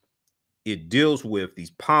 3, it deals with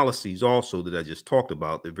these policies also that I just talked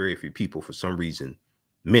about that very few people, for some reason,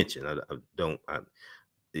 mention.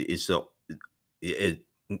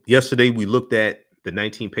 Yesterday we looked at the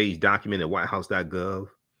 19-page document at whitehouse.gov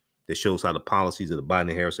that shows how the policies of the Biden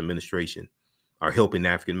and Harris administration are helping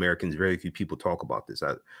African Americans. Very few people talk about this.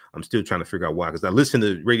 I'm still trying to figure out why, because I listen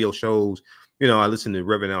to radio shows. I listen to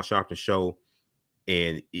Reverend Al Sharpton's show,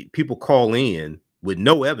 and people call in with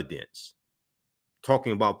no evidence,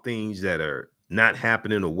 talking about things that are not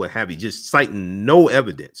happening or what have you, just citing no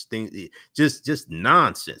evidence, things, just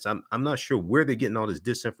nonsense. I'm not sure where they're getting all this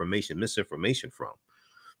disinformation, misinformation from,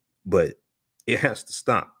 but it has to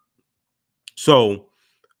stop. So,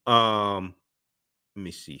 let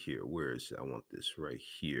me see here. Where is it? I want this right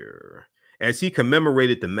here. As he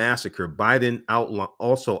commemorated the massacre, Biden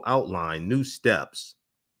also outlined new steps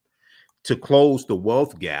to close the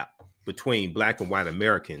wealth gap between Black and white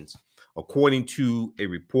Americans, according to a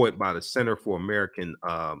report by the Center for American,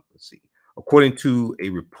 according to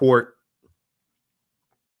the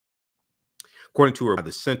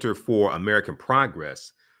Center for American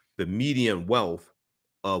Progress, the median wealth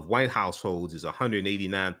of white households is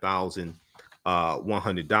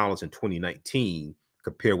 $189,100 in 2019,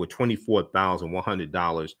 compared with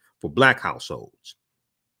 $24,100 for Black households.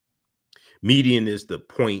 Median is the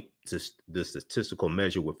statistical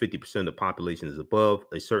measure where 50% of the population is above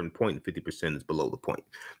a certain point and 50% is below the point.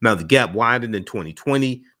 Now, the gap widened in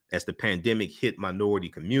 2020 as the pandemic hit minority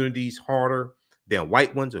communities harder than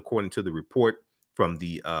white ones, according to the report from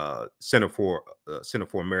the Center for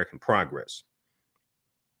American Progress.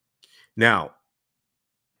 Now,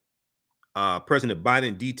 President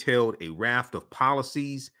Biden detailed a raft of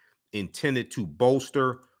policies intended to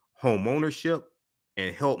bolster home ownership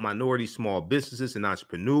and help minority small businesses and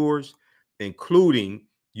entrepreneurs, including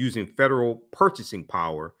using federal purchasing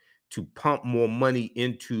power to pump more money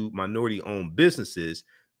into minority-owned businesses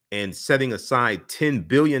and setting aside $10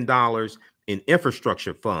 billion in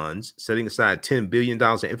infrastructure funds, to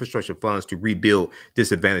rebuild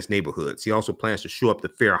disadvantaged neighborhoods. He also plans to shore up the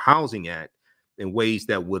Fair Housing Act in ways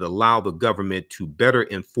that would allow the government to better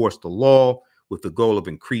enforce the law with the goal of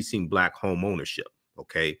increasing Black home ownership.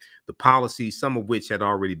 Okay, the policies, some of which had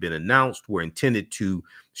already been announced, were intended to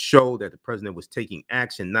show that the president was taking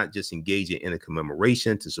action, not just engaging in a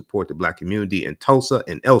commemoration to support the Black community in Tulsa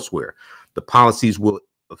and elsewhere. The policies will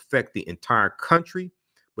affect the entire country,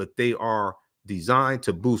 but they are designed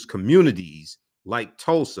to boost communities like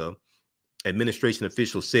Tulsa, administration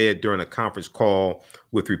officials said during a conference call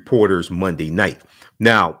with reporters Monday night.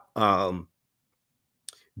 Now,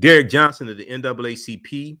 Derek Johnson of the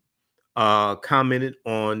NAACP commented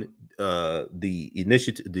on the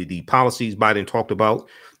initiative, the policies Biden talked about.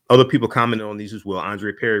 Other people commented on these as well.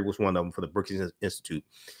 Andre Perry was one of them for the Brookings Institute.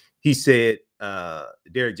 He said,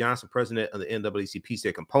 Derek Johnson, president of the NAACP,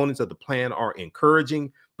 said components of the plan are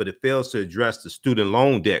encouraging, but it fails to address the student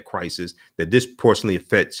loan debt crisis that disproportionately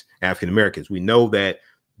affects African Americans. We know that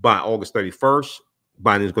by August 31st,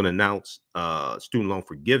 Biden is going to announce student loan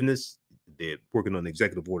forgiveness. They're working on the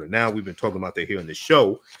executive order now. We've been talking about that here on the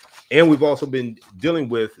show. And we've also been dealing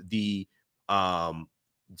with the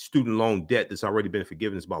student loan debt that's already been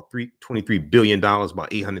forgiven. It's about $23 billion,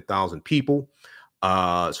 about 800,000 people.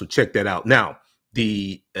 So check that out. Now,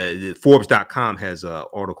 the Forbes.com has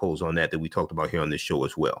articles on that we talked about here on this show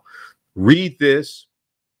as well. Read this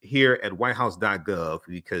here at whitehouse.gov,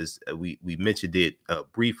 because we mentioned it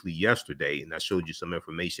briefly yesterday, and I showed you some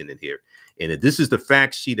information in here. And this is the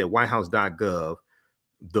fact sheet at whitehouse.gov.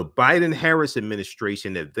 The Biden-Harris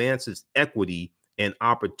administration advances equity and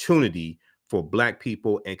opportunity for Black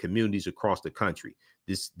people and communities across the country.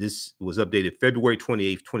 This was updated February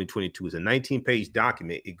 28th, 2022. It's a 19-page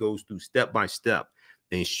document. It goes through step by step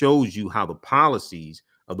and shows you how the policies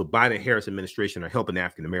of the Biden-Harris administration are helping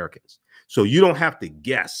African Americans. So you don't have to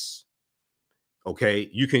guess. Okay,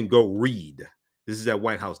 you can go read. This is at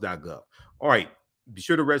whitehouse.gov. All right. Be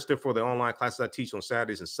sure to register for the online classes I teach on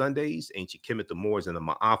Saturdays and Sundays. Ancient Kemet, the Moors, and the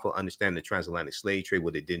Maafa, understanding the transatlantic slave trade,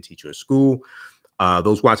 what they didn't teach you in school.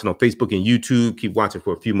 Those watching on Facebook and YouTube, keep watching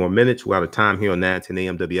for a few more minutes. We're out of time here on 910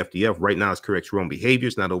 AM WFDF. Right now, it's correct your own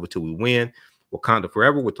behaviors. Not over till we win. Wakanda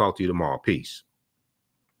forever. We'll talk to you tomorrow. Peace.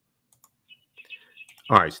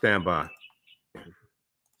 All right, stand by.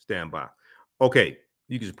 Stand by. Okay,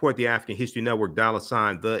 you can support the African History Network,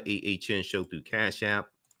 $, the AHN show through Cash App.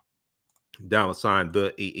 $,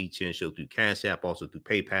 the AHN show through Cash App, also through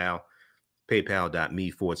PayPal,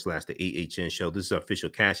 paypal.me/the AHN show. This is our official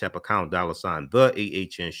Cash App account, $, the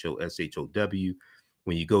AHN show, SHOW.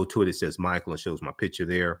 When you go to it, it says Michael and shows my picture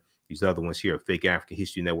there. These other ones here are fake African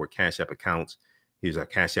History Network Cash App accounts. Here's our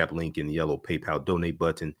Cash App link in the yellow PayPal donate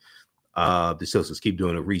button. The sisters keep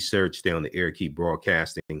doing the research, stay on the air, keep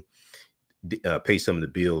broadcasting, pay some of the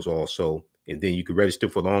bills also. And then you can register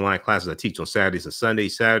for the online classes I teach on Saturdays and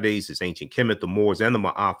Sundays. Saturdays is Ancient Kemet, the Moors, and the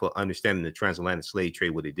Maafa, understanding the transatlantic slave trade,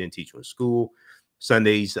 what they didn't teach you in school.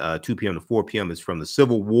 Sundays, 2 p.m. to 4 p.m. is from the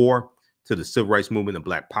Civil War to the Civil Rights Movement and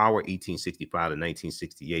Black Power, 1865 to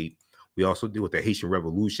 1968. We also deal with the Haitian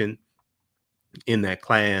Revolution in that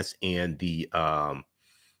class and the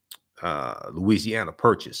Louisiana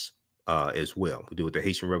Purchase. as well. We do with the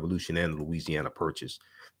Haitian Revolution and the Louisiana Purchase.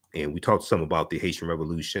 And we talked some about the Haitian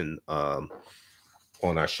Revolution on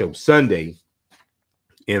our show Sunday,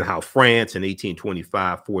 and how France in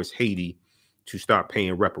 1825 forced Haiti to start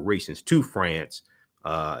paying reparations to France.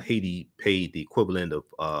 Haiti paid the equivalent of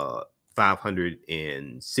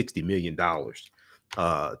 $560 million to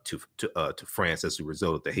France as a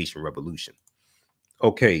result of the Haitian Revolution.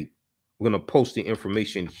 Okay, we're going to post the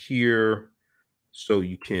information here so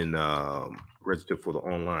you can register for the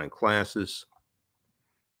online classes.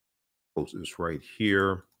 Post this right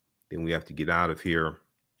here. Then we have to get out of here.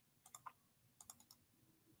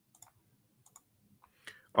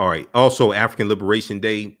 All right. Also, African Liberation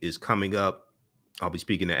Day is coming up. I'll be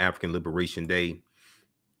speaking at African Liberation Day.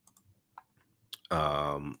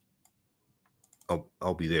 I'll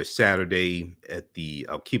be there Saturday at the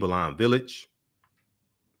Kibalan Village.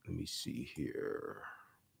 Let me see here.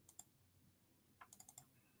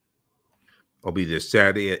 I'll be there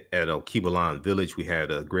Saturday at Kibalan Village. We had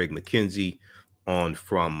Greg McKenzie on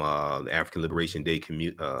from the African Liberation Day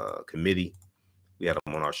Committee. We had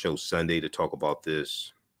him on our show Sunday to talk about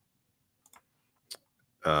this.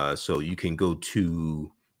 So you can go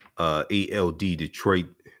to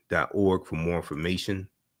alddetroit.org for more information.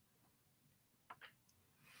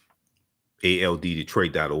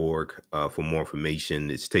 alddetroit.org for more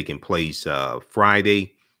information. It's taking place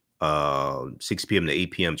Friday, 6 p.m. to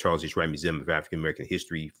 8 p.m. Charles H. Wright Museum of African American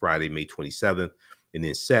History, Friday, May 27th. And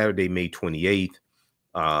then Saturday, May 28th,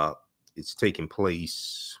 it's taking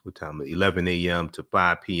place, what time? 11 a.m. to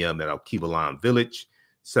 5 p.m. at Kibalan Village,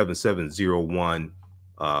 7701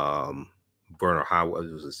 Verner Highway.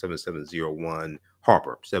 It was a 7701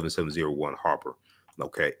 Harper, 7701 Harper.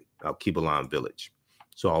 Okay, Kibalan Village.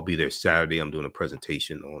 So I'll be there Saturday. I'm doing a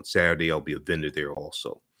presentation on Saturday. I'll be a vendor there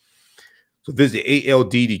also. So visit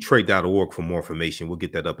alddetroit.org for more information. We'll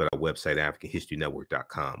get that up at our website,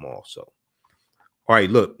 AfricanHistoryNetwork.com also. All right,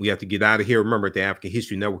 look, we have to get out of here. Remember, at the African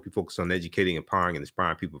History Network, we focus on educating, empowering, and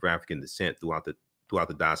inspiring people of African descent throughout the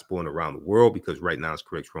diaspora and around the world, because right now it's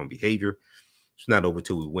correct wrong behavior. It's not over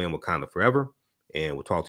till we win Wakanda forever. And we'll talk to you